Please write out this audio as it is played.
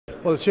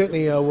Well,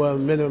 certainly our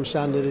minimum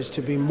standard is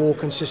to be more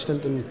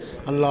consistent than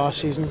last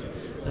season,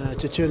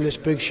 to turn this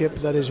big ship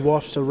that is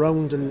Wasps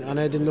around and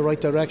head in the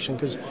right direction,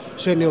 because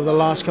certainly over the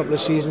last couple of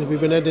seasons we've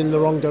been heading in the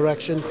wrong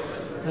direction,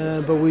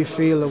 but we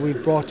feel that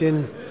we've brought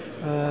in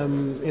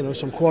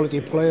some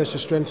quality players to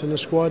strengthen the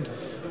squad.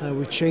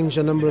 We've changed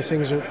a number of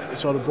things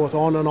sort of both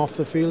on and off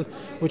the field,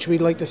 which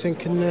we'd like to think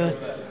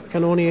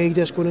can only aid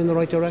us going in the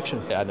right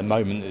direction. At the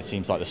moment it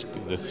seems like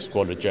the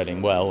squad are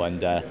gelling well,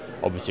 and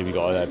obviously we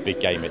got a big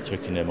game at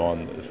Twickenham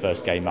on the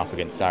first game up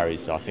against Sarries,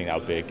 so I think that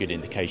would be a good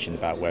indication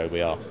about where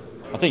we are.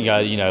 I think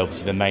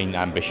obviously the main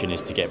ambition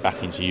is to get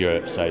back into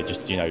Europe, so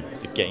just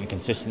getting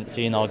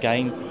consistency in our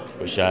game,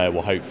 which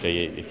will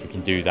hopefully, if we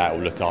can do that,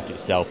 will look after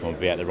itself and we'll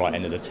be at the right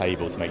end of the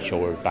table to make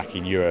sure we're back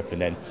in Europe, and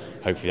then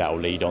hopefully that will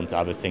lead on to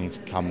other things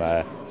come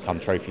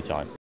trophy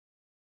time.